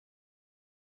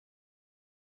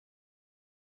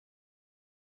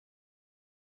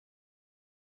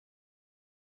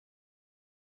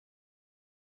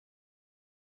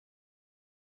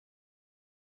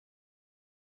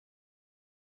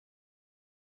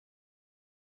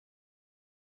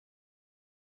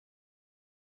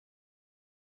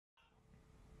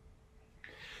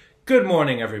Good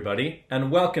morning, everybody,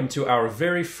 and welcome to our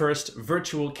very first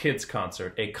virtual kids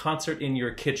concert, a concert in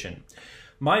your kitchen.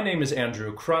 My name is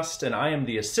Andrew Crust, and I am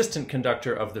the assistant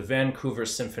conductor of the Vancouver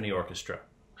Symphony Orchestra.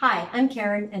 Hi, I'm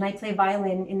Karen, and I play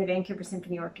violin in the Vancouver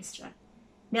Symphony Orchestra.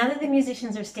 Now that the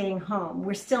musicians are staying home,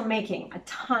 we're still making a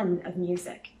ton of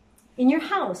music. In your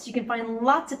house, you can find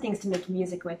lots of things to make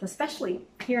music with, especially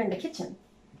here in the kitchen.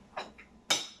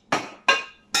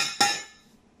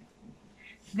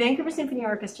 Vancouver Symphony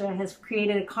Orchestra has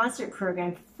created a concert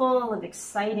program full of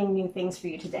exciting new things for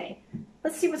you today.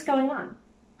 Let's see what's going on.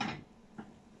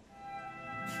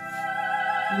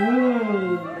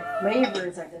 The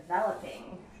flavors are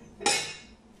developing.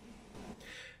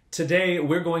 Today,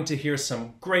 we're going to hear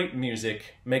some great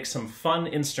music, make some fun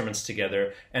instruments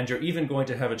together, and you're even going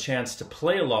to have a chance to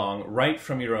play along right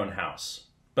from your own house.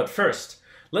 But first,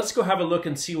 let's go have a look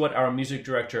and see what our music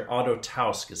director, Otto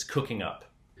Tausk, is cooking up.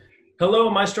 Hello,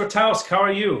 Maestro Tausk, how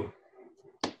are you?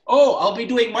 Oh, I'll be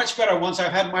doing much better once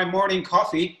I've had my morning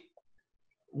coffee.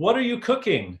 What are you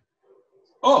cooking?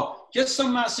 Oh, just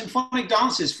some symphonic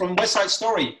dances from West Side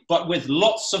Story, but with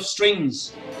lots of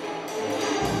strings.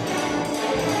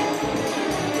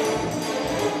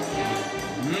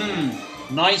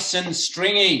 Nice and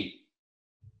stringy.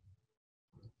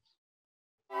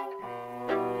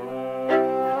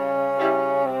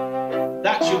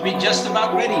 That should be just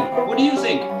about ready. What do you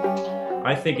think?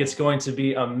 I think it's going to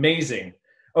be amazing.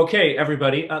 Okay,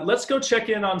 everybody, let's go check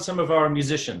in on some of our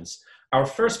musicians. Our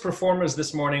first performers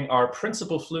this morning are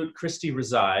principal flute Christy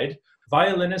Reside,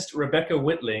 violinist Rebecca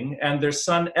Whitling, and their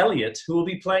son Elliot, who will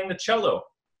be playing the cello.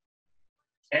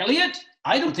 Elliot?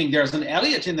 I don't think there's an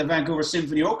Elliot in the Vancouver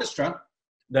Symphony Orchestra.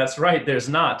 That's right, there's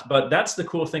not, but that's the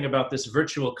cool thing about this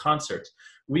virtual concert.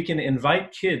 We can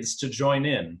invite kids to join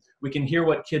in. We can hear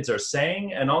what kids are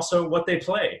saying and also what they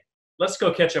play. Let's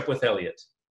go catch up with Elliot.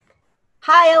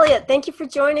 Hi, Elliot. Thank you for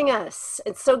joining us.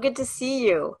 It's so good to see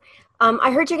you.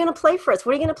 I heard you're going to play for us.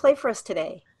 What are you going to play for us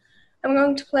today? I'm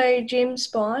going to play James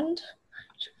Bond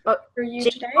for you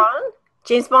James today. Bond?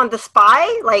 James Bond the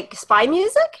spy? Like spy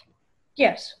music?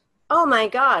 Yes. Oh my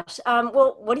gosh.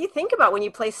 Well, what do you think about when you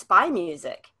play spy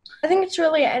music? I think it's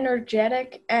really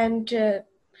energetic and it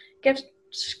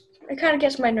kind of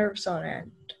gets my nerves on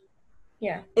end.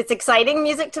 Yeah. It's exciting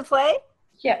music to play?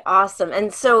 Yeah. Awesome.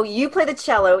 And so you play the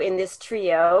cello in this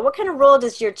trio. What kind of role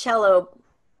does your cello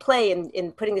play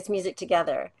in putting this music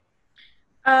together?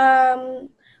 We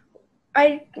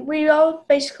all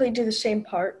basically do the same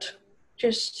part,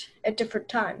 just at different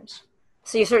times.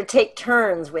 So you sort of take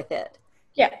turns with it.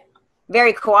 Yeah.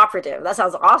 Very cooperative. That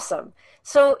sounds awesome.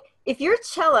 So if your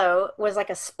cello was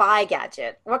like a spy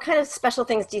gadget, what kind of special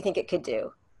things do you think it could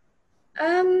do?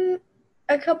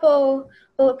 A couple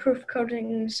bulletproof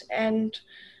coatings and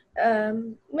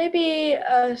maybe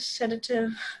a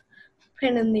sedative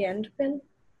pin in the end pin.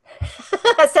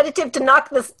 A sedative to knock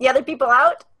the other people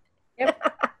out?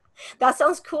 Yep. That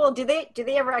sounds cool. Do they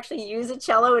ever actually use a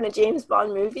cello in a James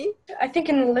Bond movie? I think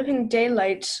in Living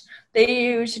Daylights, they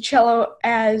use a cello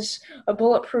as a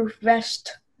bulletproof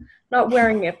vest. Not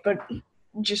wearing it, but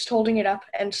just holding it up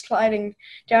and sliding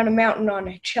down a mountain on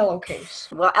a cello case.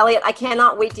 Well, Elliot, I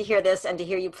cannot wait to hear this and to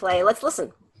hear you play. Let's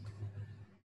listen.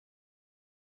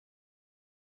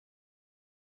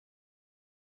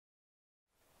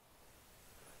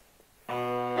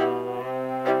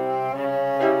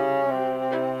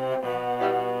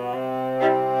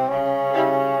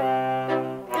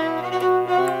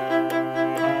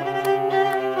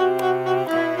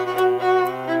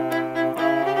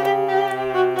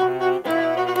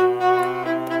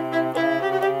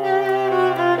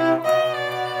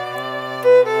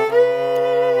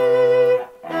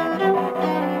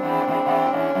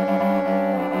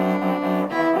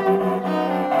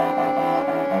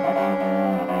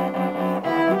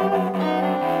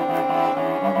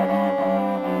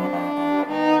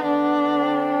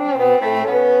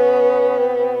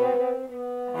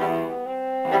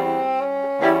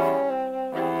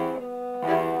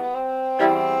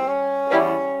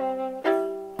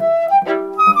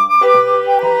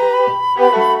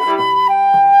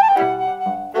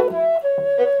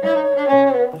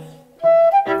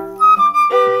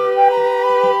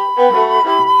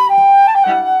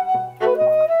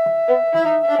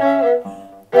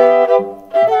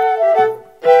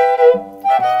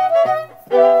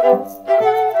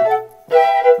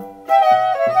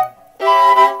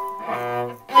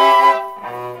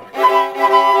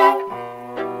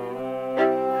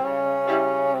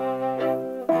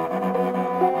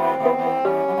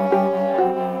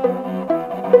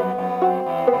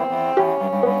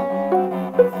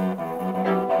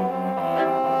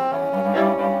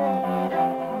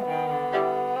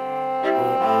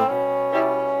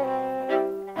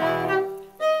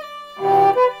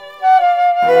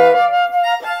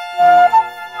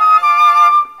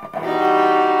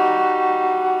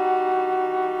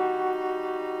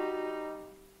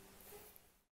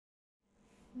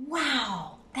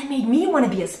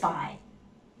 want to be a spy?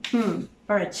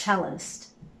 Or a cellist?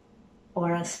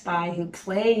 Or a spy who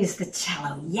plays the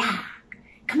cello? Yeah.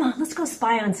 Come on, let's go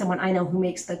spy on someone I know who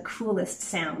makes the coolest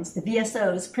sounds. The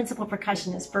VSO's principal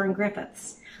percussionist, Vern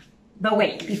Griffiths. But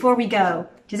wait, before we go,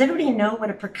 does everybody know what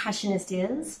a percussionist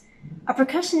is? A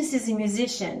percussionist is a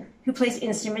musician who plays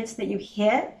instruments that you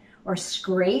hit or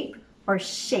scrape or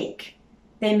shake.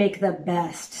 They make the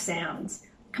best sounds.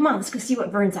 Come on, let's go see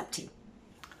what Vern's up to.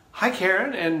 Hi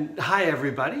Karen, and hi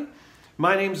everybody.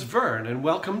 My name's Vern, and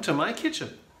welcome to my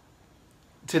kitchen.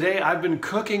 Today I've been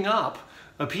cooking up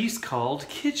a piece called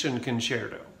Kitchen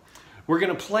Concerto. We're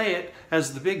going to play it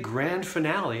as the big grand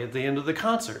finale at the end of the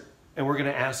concert, and we're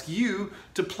going to ask you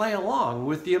to play along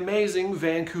with the amazing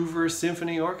Vancouver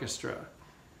Symphony Orchestra.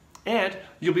 And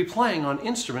you'll be playing on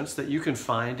instruments that you can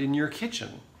find in your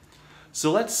kitchen. So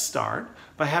let's start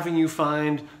by having you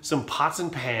find some pots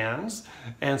and pans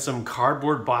and some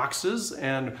cardboard boxes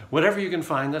and whatever you can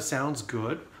find that sounds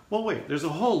good. Well, wait, there's a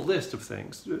whole list of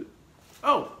things.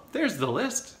 Oh, there's the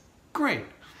list. Great.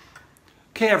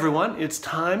 Okay, everyone, it's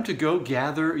time to go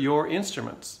gather your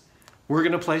instruments. We're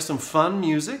going to play some fun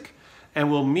music, and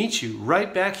we'll meet you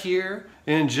right back here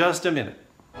in just a minute.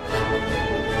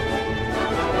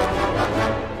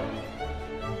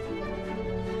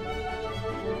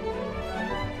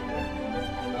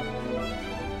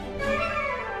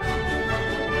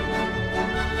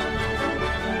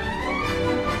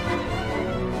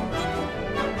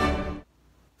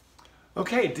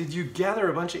 Okay, did you gather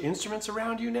a bunch of instruments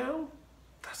around you now?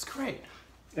 That's great.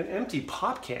 An empty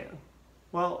pop can.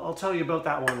 Well, I'll tell you about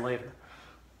that one later.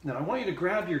 Now, I want you to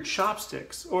grab your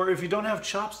chopsticks, or if you don't have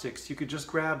chopsticks, you could just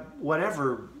grab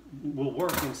whatever will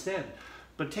work instead.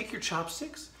 But take your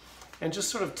chopsticks and just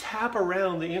sort of tap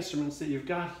around the instruments that you've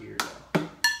got here now.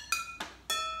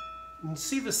 And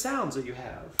see the sounds that you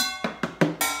have.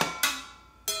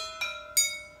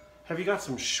 Have you got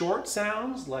some short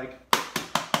sounds like...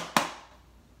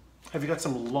 Have you got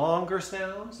some longer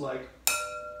sounds like,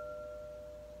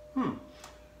 Have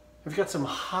you got some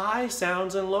high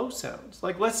sounds and low sounds?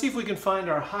 Like, let's see if we can find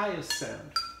our highest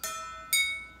sound.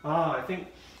 I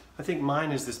think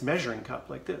mine is this measuring cup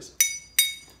like this.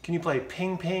 Can you play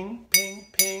ping, ping, ping,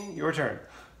 ping? Your turn.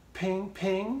 Ping,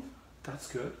 ping. That's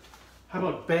good. How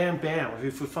about bam, bam?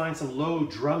 If we find some low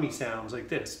drummy sounds like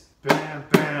this. Bam,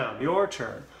 bam. Your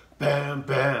turn. Bam,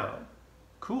 bam.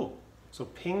 Cool. So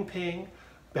ping, ping.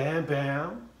 Bam,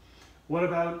 bam. What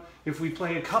about if we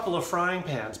play a couple of frying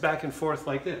pans back and forth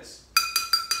like this?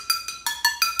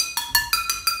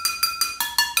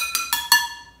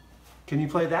 Can you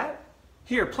play that?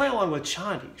 Here, play along with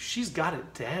Chandi. She's got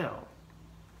it down.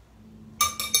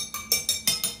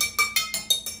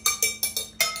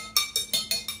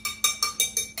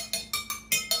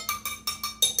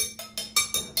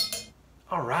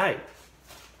 All right.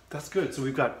 That's good. So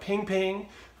we've got ping, ping.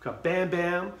 We've got bam,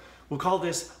 bam. We'll call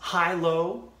this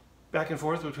high-low, back and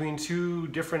forth between two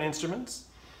different instruments.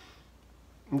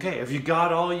 Okay, have you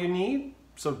got all you need?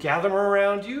 So gather them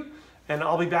around you, and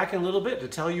I'll be back in a little bit to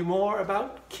tell you more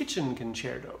about Kitchen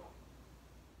Concerto.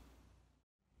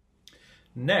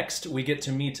 Next, we get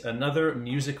to meet another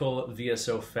musical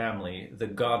VSO family, the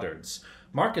Goddards.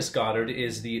 Marcus Goddard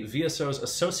is the VSO's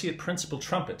associate principal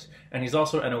trumpet, and he's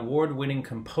also an award-winning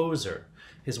composer.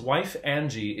 His wife,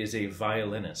 Angie, is a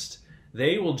violinist.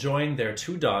 They will join their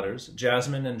two daughters,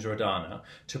 Jasmine and Jordana,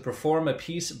 to perform a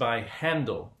piece by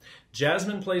Handel.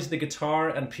 Jasmine plays the guitar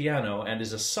and piano and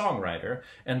is a songwriter,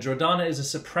 and Jordana is a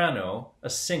soprano, a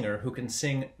singer who can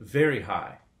sing very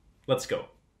high. Let's go.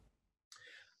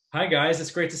 Hi guys,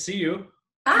 it's great to see you.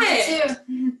 Hi. You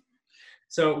too.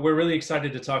 So we're really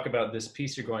excited to talk about this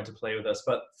piece you're going to play with us,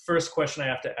 but first question I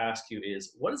have to ask you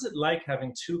is, what is it like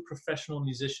having two professional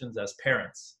musicians as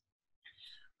parents?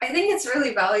 I think it's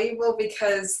really valuable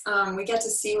because we get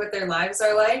to see what their lives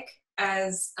are like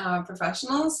as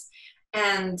professionals.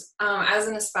 And as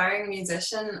an aspiring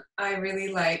musician, I really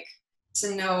like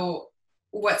to know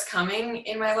what's coming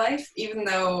in my life, even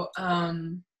though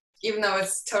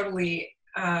it's totally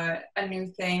a new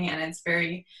thing and it's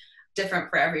very different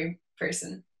for every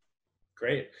person.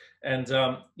 Great. And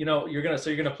you're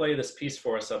gonna play this piece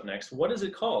for us up next. What is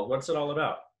it called? What's it all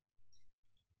about?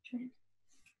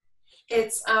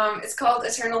 It's called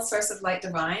Eternal Source of Light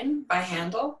Divine by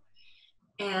Handel.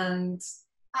 And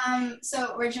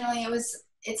so originally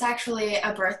it's actually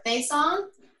a birthday song.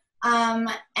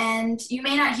 And you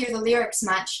may not hear the lyrics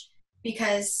much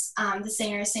because the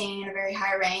singer is singing in a very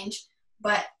high range,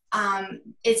 but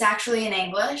it's actually in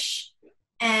English.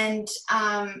 And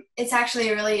it's actually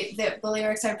the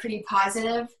lyrics are pretty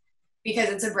positive because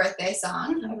it's a birthday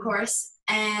song, of course.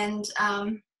 And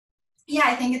Yeah,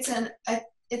 I think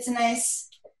it's a nice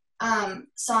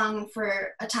song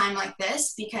for a time like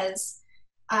this, because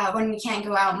when we can't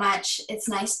go out much, it's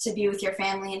nice to be with your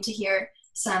family and to hear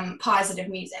some positive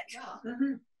music.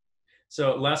 Mm-hmm.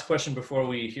 So last question before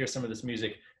we hear some of this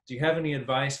music. Do you have any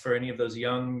advice for any of those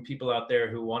young people out there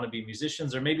who want to be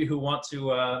musicians, or maybe who want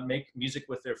to make music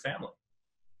with their family?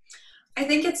 I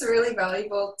think it's really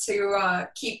valuable to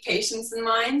keep patience in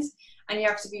mind, and you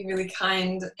have to be really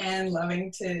kind and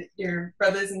loving to your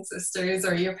brothers and sisters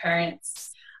or your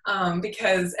parents,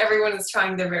 because everyone is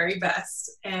trying their very best,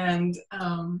 and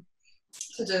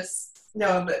to just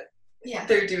know that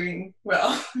they're doing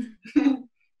well.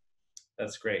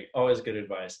 That's great. Always good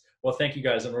advice. Well, thank you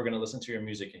guys, and we're going to listen to your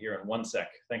music here in 1 sec.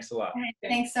 Thanks a lot. All right,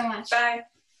 thanks so much. Bye.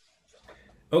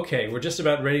 Okay, we're just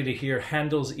about ready to hear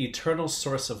Handel's Eternal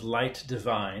Source of Light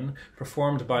Divine,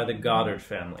 performed by the Goddard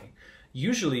family.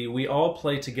 Usually, we all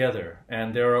play together,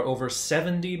 and there are over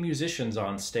 70 musicians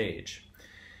on stage.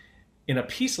 In a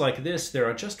piece like this, there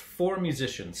are just 4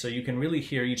 musicians, so you can really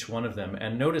hear each one of them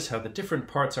and notice how the different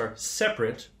parts are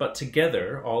separate, but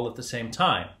together all at the same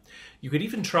time. You could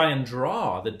even try and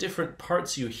draw the different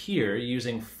parts you hear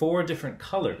using 4 different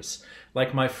colors,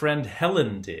 like my friend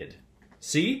Helen did.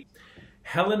 See?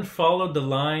 Helen followed the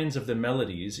lines of the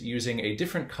melodies using a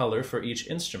different color for each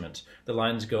instrument. The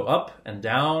lines go up and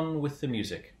down with the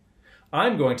music.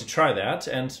 I'm going to try that,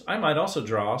 and I might also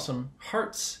draw some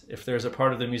hearts if there's a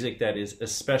part of the music that is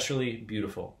especially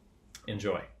beautiful.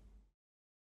 Enjoy.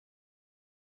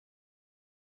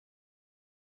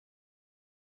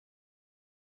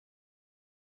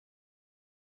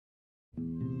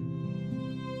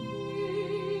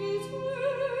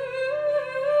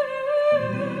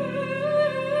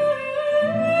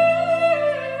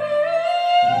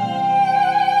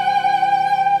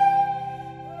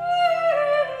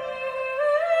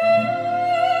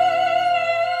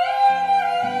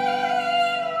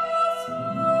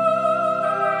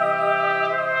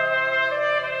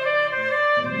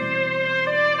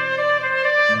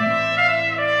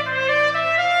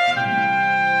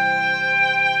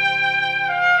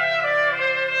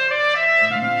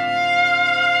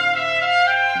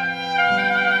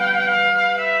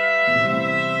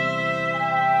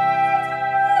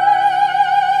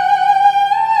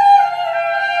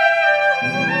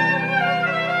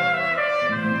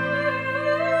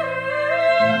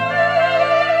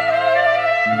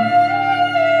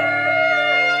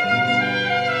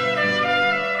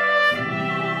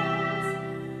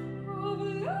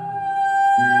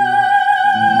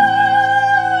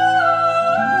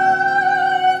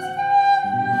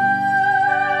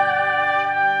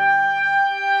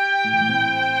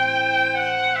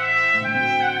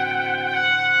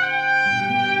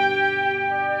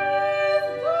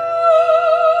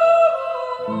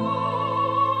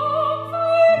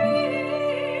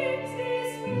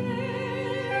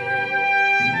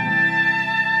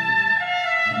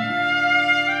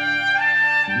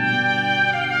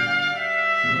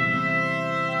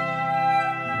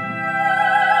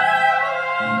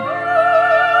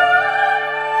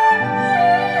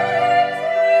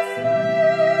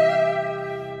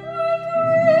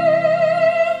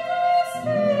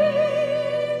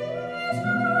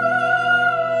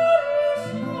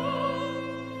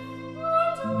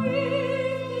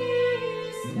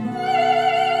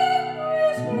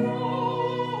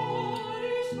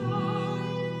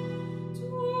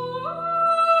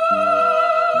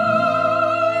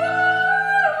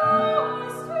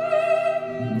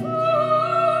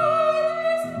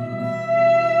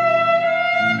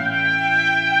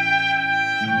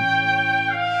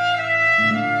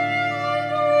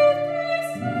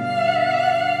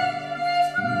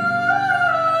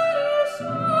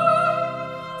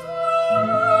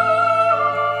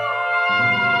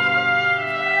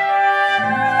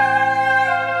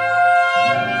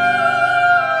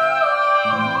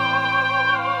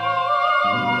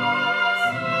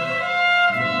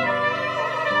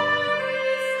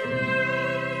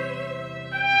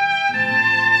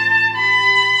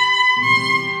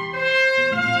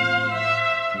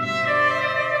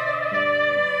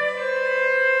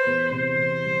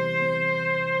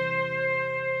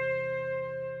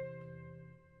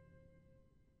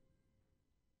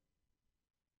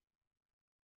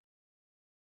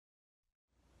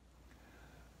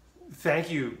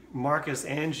 Thank you, Marcus,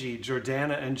 Angie,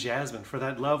 Jordana, and Jasmine, for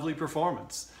that lovely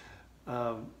performance.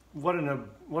 What an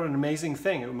amazing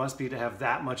thing it must be to have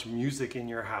that much music in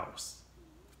your house.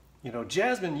 You know,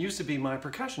 Jasmine used to be my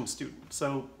percussion student,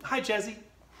 so hi, Jazzy.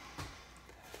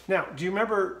 Now, do you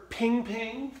remember Ping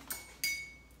Ping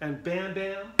and Bam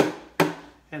Bam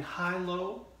and High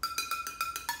Low?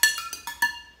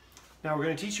 Now we're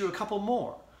going to teach you a couple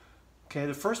more. Okay,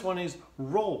 the first one is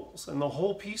rolls, and the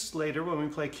whole piece later when we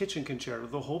play kitchen concerto,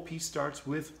 the whole piece starts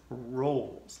with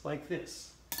rolls, like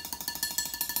this.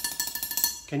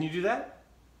 Can you do that?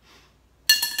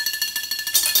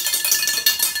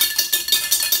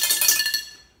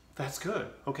 That's good,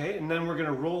 okay? And then we're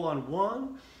gonna roll on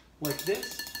one, like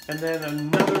this, and then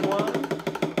another one,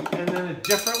 and then a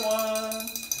different one,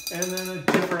 and then a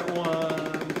different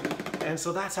one. And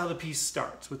so that's how the piece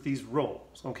starts, with these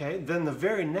rolls, okay? Then the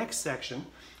very next section,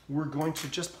 we're going to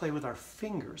just play with our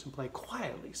fingers and play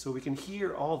quietly so we can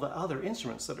hear all the other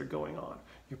instruments that are going on.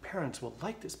 Your parents will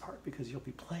like this part because you'll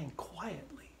be playing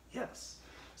quietly, yes.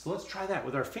 So let's try that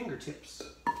with our fingertips.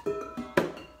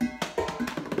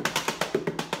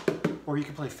 Or you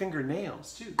can play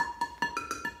fingernails too.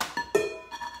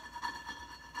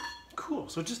 Cool,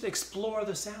 so just explore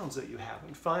the sounds that you have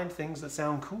and find things that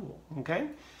sound cool, okay?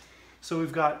 So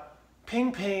we've got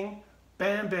ping ping,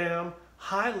 bam bam,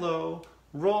 high low,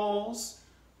 rolls,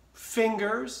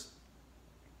 fingers.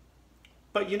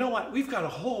 But you know what? We've got a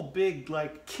whole big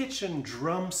like kitchen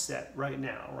drum set right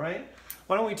now, right?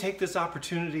 Why don't we take this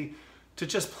opportunity to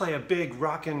just play a big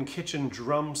rockin' kitchen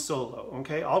drum solo,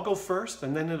 okay? I'll go first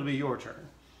and then it'll be your turn.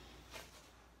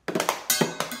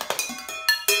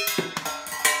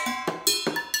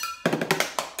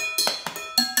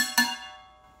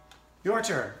 Your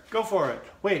turn, go for it.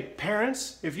 Wait,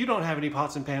 parents, if you don't have any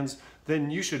pots and pans,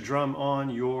 then you should drum on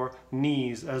your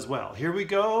knees as well. Here we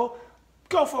go,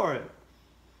 go for it.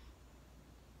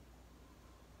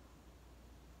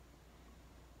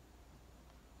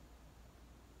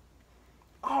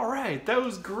 All right, that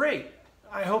was great.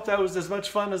 I hope that was as much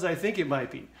fun as I think it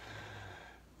might be.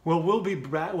 Well, we'll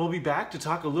be back to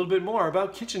talk a little bit more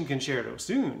about kitchen concerto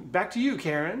soon. Back to you,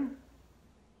 Karen.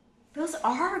 Those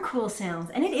are cool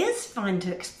sounds, and it is fun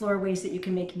to explore ways that you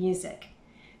can make music.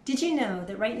 Did you know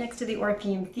that right next to the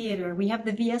Orpheum Theater, we have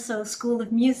the VSO School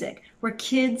of Music, where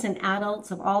kids and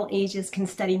adults of all ages can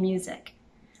study music?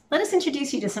 Let us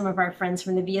introduce you to some of our friends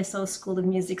from the VSO School of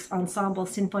Music's ensemble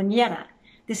Sinfonietta.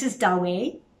 This is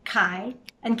Dawe, Kai,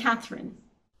 and Catherine.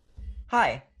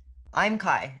 Hi, I'm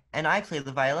Kai, and I play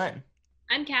the violin.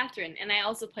 I'm Catherine, and I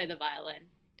also play the violin.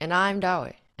 And I'm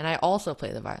Dawe, and I also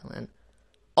play the violin.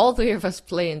 All three of us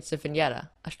play in Symphonietta,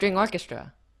 a string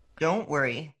orchestra. Don't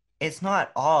worry, it's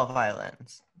not all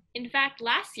violins. In fact,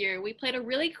 last year we played a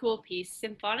really cool piece,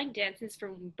 Symphonic Dances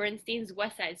from Bernstein's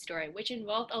West Side Story, which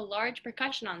involved a large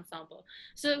percussion ensemble,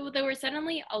 so there were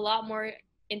suddenly a lot more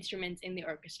instruments in the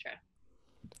orchestra.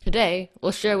 Today,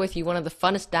 we'll share with you one of the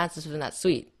funnest dances from that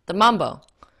suite, the mambo.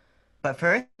 But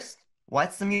first,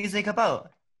 what's the music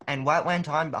about? And what went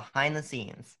on behind the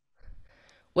scenes?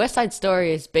 West Side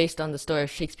Story is based on the story of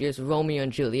Shakespeare's Romeo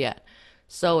and Juliet,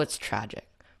 so it's tragic.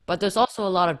 But there's also a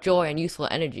lot of joy and youthful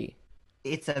energy.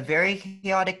 It's a very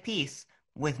chaotic piece,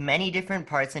 with many different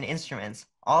parts and instruments,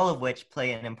 all of which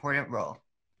play an important role.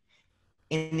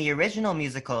 In the original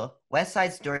musical, West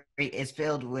Side Story is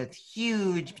filled with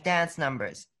huge dance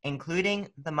numbers, including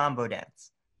the mambo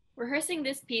dance. Rehearsing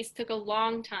this piece took a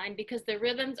long time because the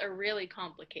rhythms are really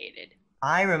complicated.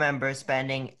 I remember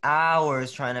spending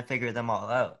hours trying to figure them all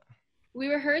out. We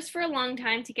rehearsed for a long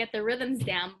time to get the rhythms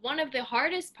down. One of the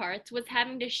hardest parts was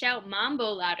having to shout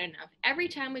mambo loud enough. Every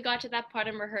time we got to that part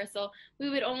in rehearsal, we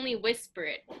would only whisper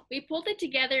it. We pulled it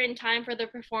together in time for the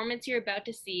performance you're about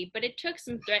to see, but it took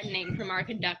some threatening from our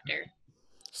conductor.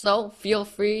 So feel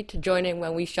free to join in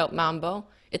when we shout mambo.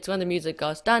 It's when the music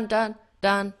goes dun dun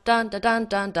dun dun dun dun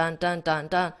dun dun dun dun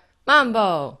dun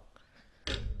mambo.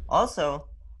 Also,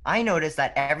 I noticed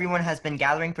that everyone has been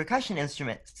gathering percussion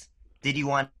instruments. Did you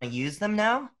want to use them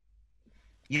now?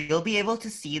 You'll be able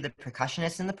to see the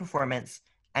percussionists in the performance,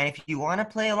 and if you want to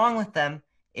play along with them,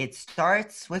 it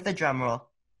starts with a drum roll.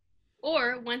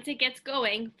 Or, once it gets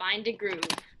going, find a groove.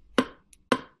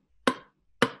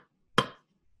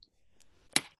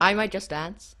 I might just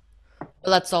dance. But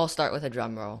let's all start with a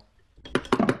drum roll.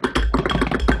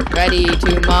 Ready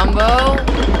to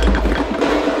mambo?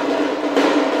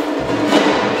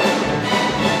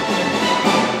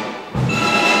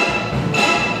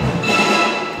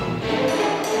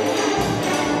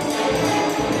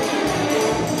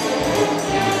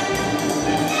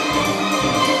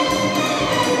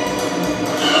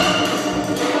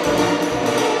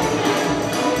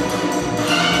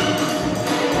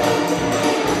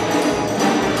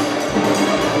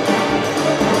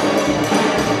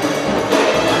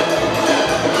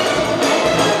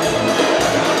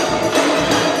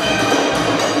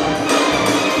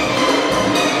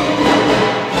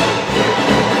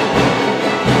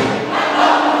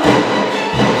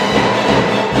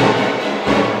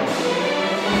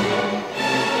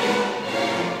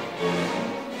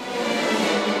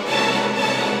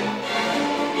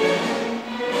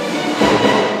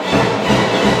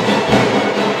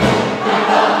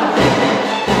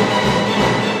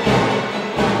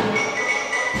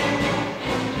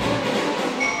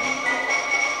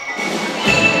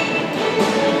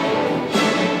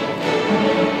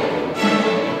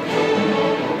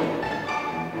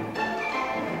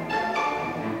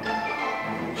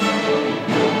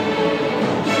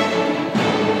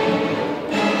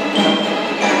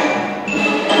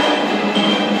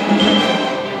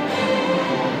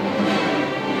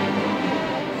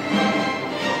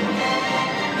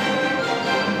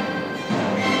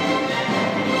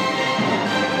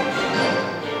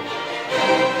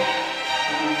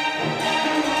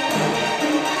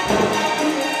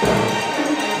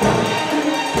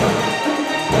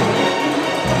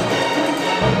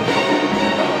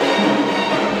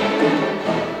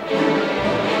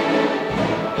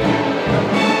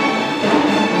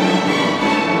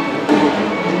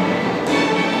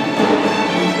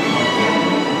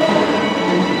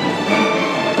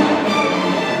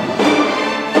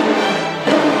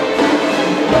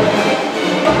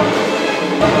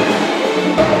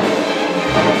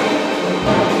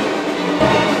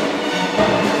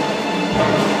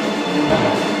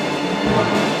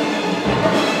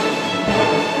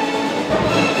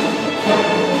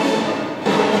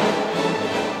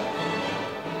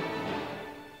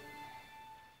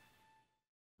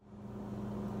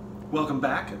 Welcome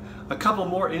back. A couple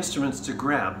more instruments to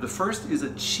grab. The first is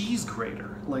a cheese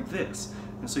grater, like this.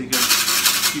 And so you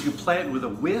can play it with a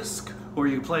whisk, or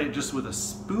you can play it just with a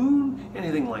spoon,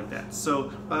 anything like that.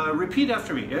 So repeat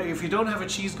after me. If you don't have a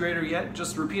cheese grater yet,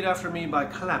 just repeat after me by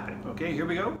clapping. Okay, here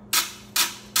we go.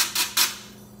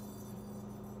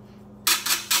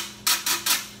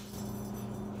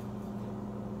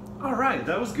 All right,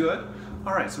 that was good.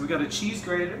 All right, so we got a cheese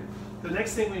grater. The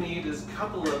next thing we need is a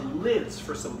couple of lids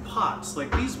for some pots,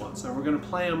 like these ones. And we're gonna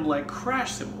play them like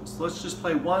crash cymbals. Let's just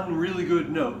play one really good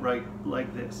note, right,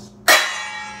 like this.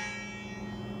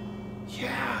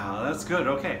 Yeah, that's good,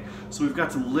 okay. So we've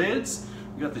got some lids,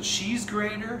 we've got the cheese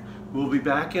grater. We'll be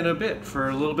back in a bit for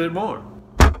a little bit more.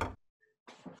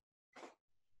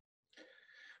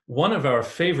 One of our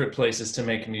favorite places to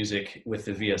make music with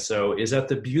the VSO is at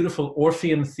the beautiful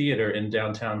Orpheum Theatre in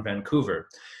downtown Vancouver.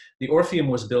 The Orpheum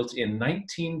was built in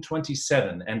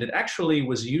 1927, and it actually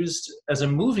was used as a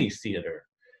movie theater.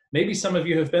 Maybe some of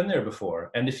you have been there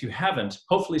before, and if you haven't,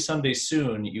 hopefully someday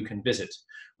soon you can visit.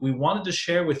 We wanted to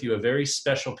share with you a very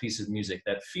special piece of music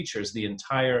that features the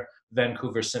entire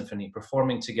Vancouver Symphony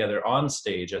performing together on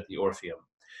stage at the Orpheum.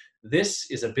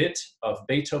 This is a bit of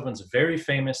Beethoven's very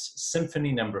famous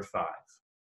Symphony No. 5.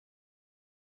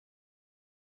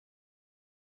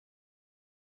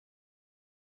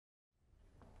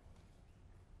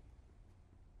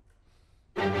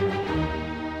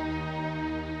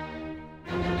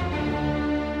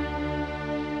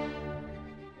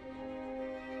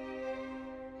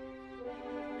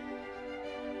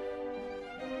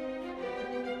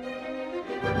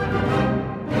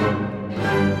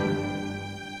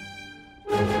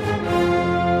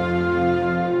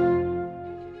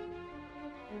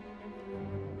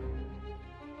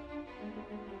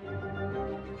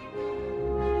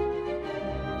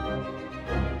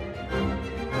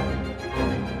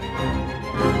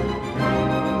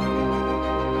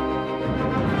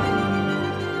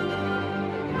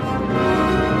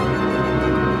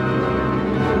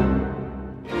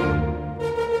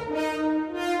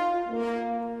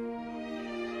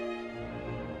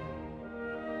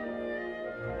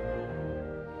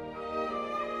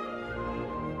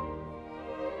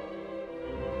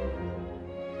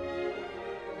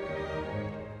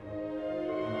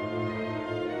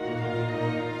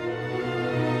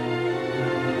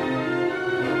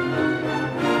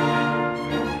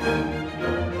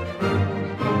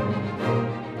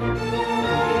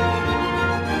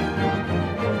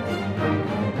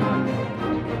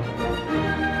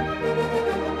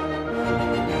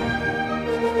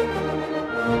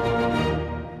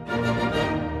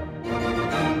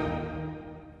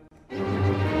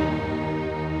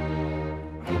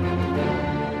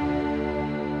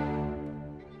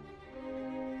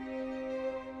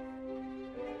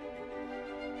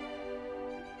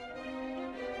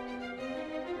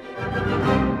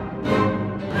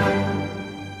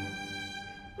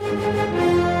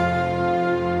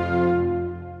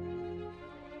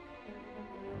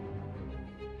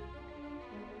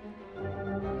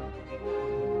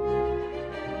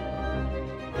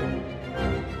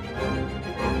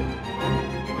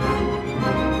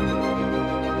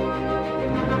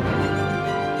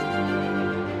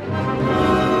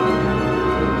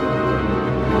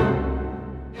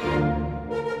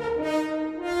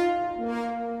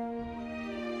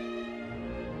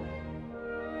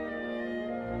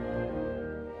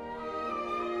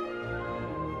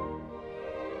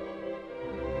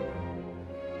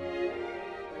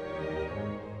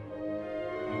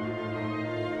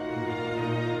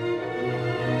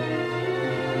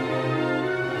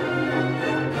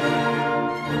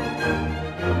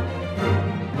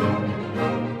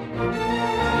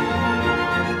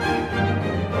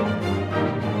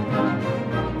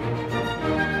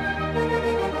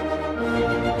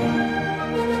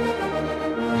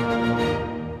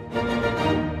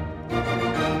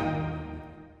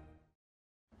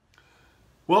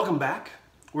 Welcome back.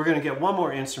 We're going to get one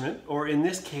more instrument, or in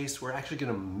this case, we're actually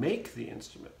going to make the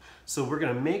instrument. So we're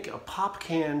going to make a pop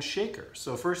can shaker.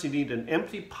 So first you need an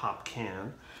empty pop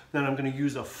can. Then I'm going to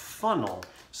use a funnel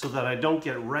so that I don't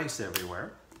get rice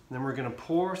everywhere. Then we're going to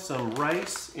pour some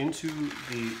rice into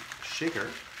the shaker.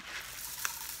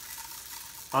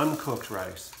 Uncooked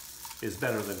rice is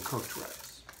better than cooked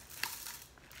rice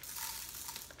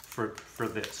for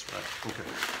this, right? Okay.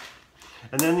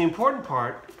 And then the important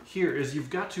part here is you've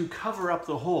got to cover up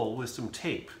the hole with some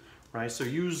tape, right? So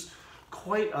use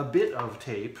quite a bit of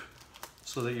tape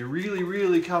so that you really,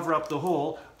 really cover up the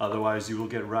hole. Otherwise, you will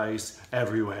get rice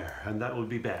everywhere, and that would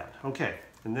be bad. Okay,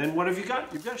 and then what have you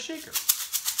got? You've got a shaker.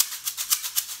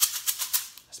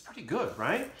 That's pretty good,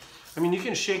 right? I mean, you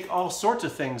can shake all sorts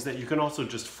of things that you can also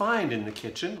just find in the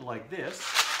kitchen, like this.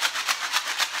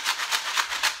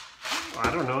 I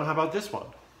don't know, how about this one?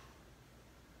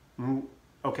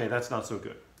 Okay, that's not so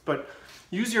good. But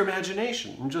use your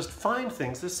imagination and just find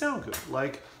things that sound good,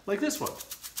 like this one.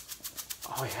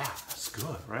 Oh yeah, that's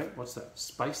good, right? What's that?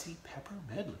 Spicy pepper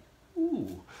medley.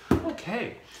 Ooh,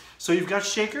 okay. So you've got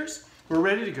shakers, we're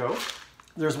ready to go.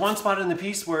 There's one spot in the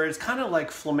piece where it's kind of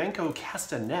like flamenco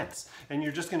castanets, and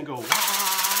you're just gonna go, wah!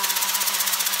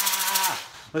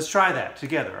 Let's try that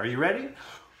together. Are you ready?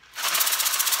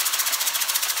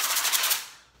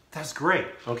 That's great,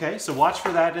 okay? So watch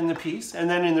for that in the piece, and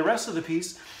then in the rest of the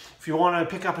piece, if you want to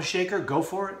pick up a shaker, go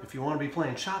for it. If you want to be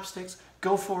playing chopsticks,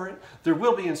 go for it. There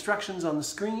will be instructions on the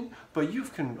screen, but you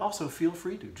can also feel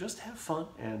free to just have fun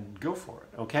and go for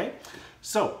it, okay?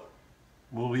 So,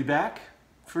 we'll be back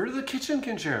for the kitchen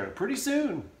concerto pretty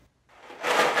soon.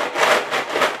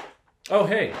 Oh,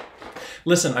 hey.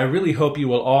 Listen, I really hope you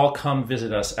will all come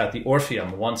visit us at the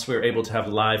Orpheum once we're able to have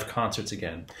live concerts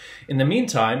again. In the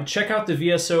meantime, check out the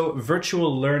VSO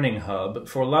Virtual Learning Hub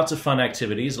for lots of fun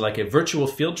activities like a virtual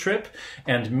field trip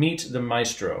and meet the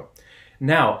maestro.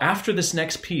 Now, after this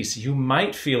next piece, you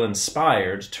might feel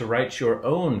inspired to write your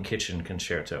own kitchen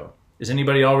concerto. Is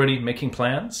anybody already making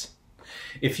plans?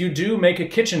 If you do make a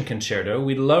kitchen concerto,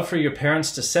 we'd love for your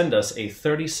parents to send us a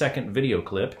 30-second video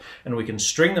clip, and we can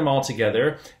string them all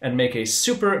together and make a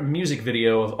super music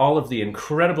video of all of the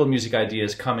incredible music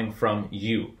ideas coming from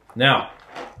you. Now,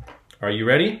 are you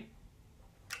ready?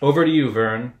 Over to you,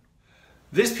 Vern.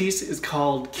 This piece is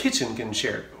called Kitchen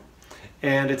Concerto,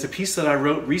 and it's a piece that I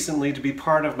wrote recently to be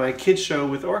part of my kids show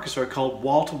with orchestra called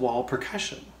Wall to Wall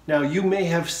Percussion. Now, you may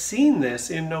have seen this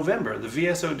in November. The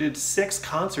VSO did 6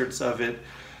 concerts of it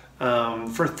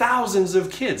for thousands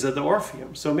of kids at the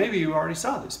Orpheum. So maybe you already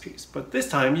saw this piece, but this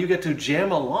time you get to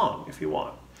jam along if you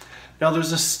want. Now,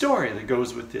 there's a story that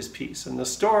goes with this piece, and the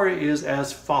story is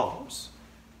as follows.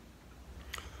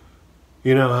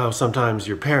 You know how sometimes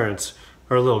your parents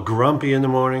are a little grumpy in the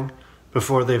morning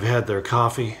before they've had their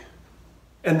coffee?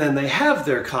 And then they have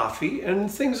their coffee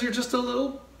and things are just a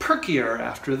little perkier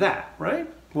after that, right?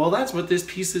 Well, that's what this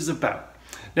piece is about.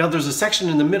 Now, there's a section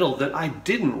in the middle that I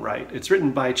didn't write. It's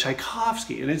written by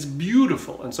Tchaikovsky, and it's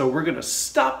beautiful. And so we're going to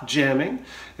stop jamming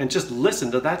and just listen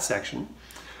to that section.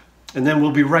 And then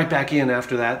we'll be right back in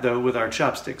after that, though, with our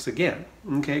chopsticks again.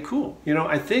 Okay, cool. You know,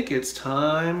 I think it's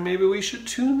time maybe we should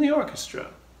tune the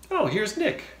orchestra. Oh, here's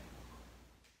Nick.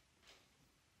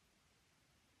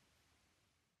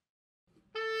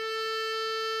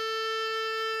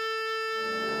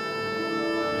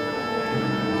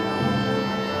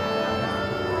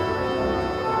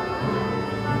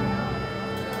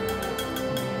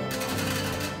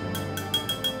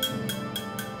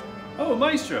 Oh,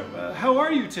 Maestro, how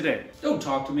are you today? Don't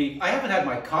talk to me. I haven't had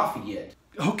my coffee yet.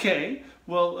 Okay,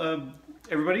 well,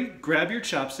 everybody grab your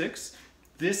chopsticks.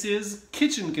 This is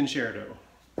Kitchen Concerto.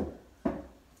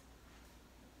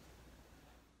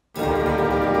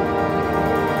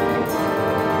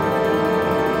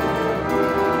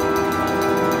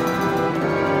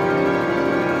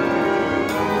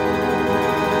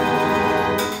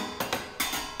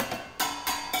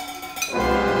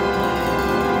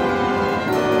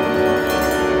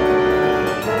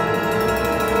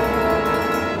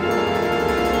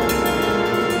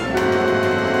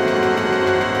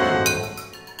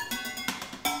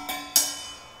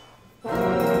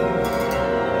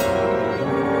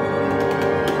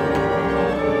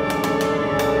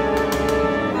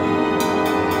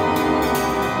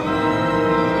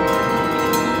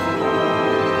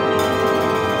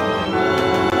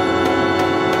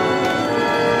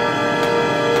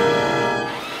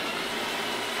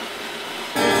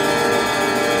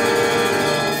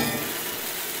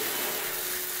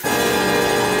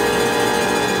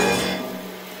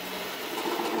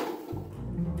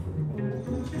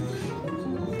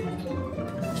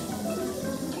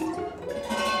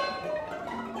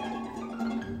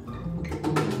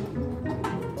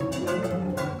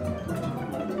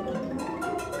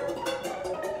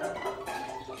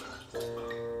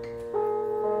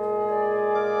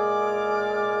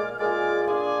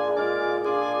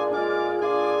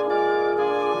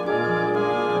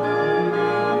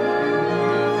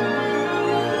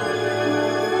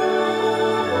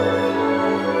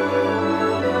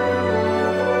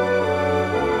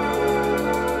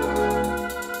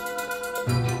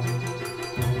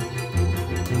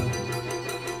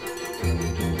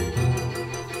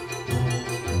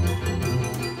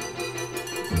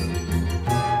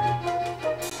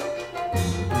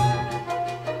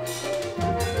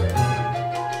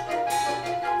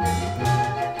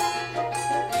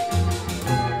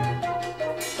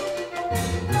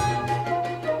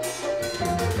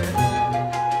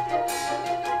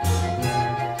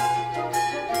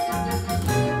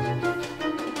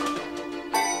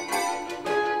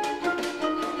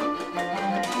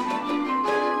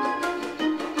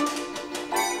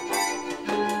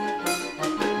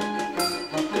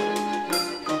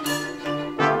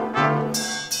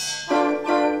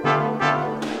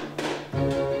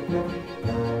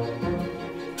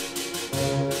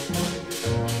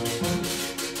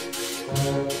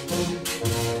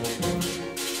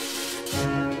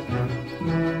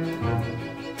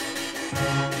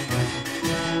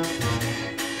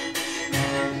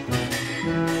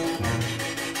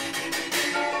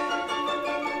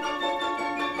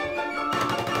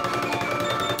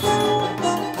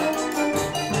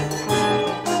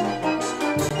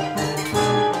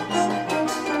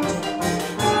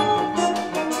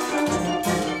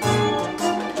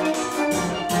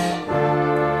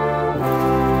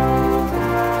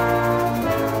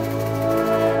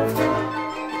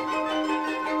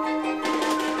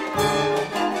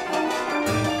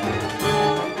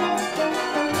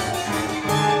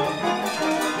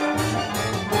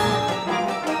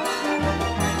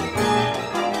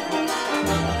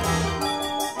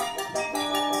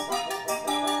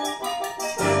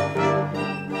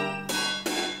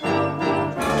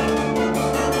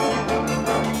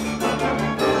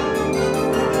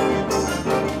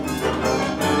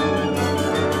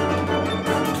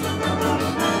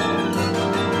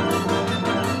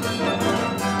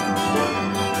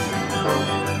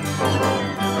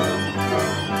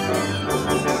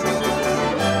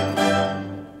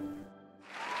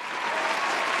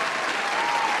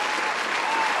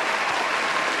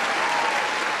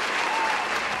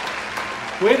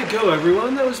 Way to go,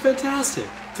 everyone. That was fantastic.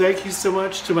 Thank you so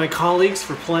much to my colleagues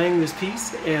for playing this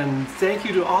piece, and thank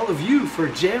you to all of you for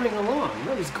jamming along.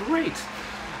 That was great.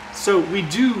 So we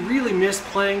do really miss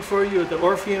playing for you at the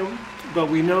Orpheum, but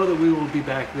we know that we will be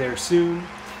back there soon,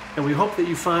 and we hope that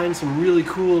you find some really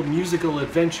cool musical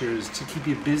adventures to keep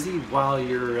you busy while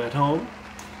you're at home,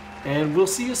 and we'll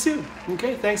see you soon.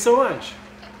 Okay, thanks so much.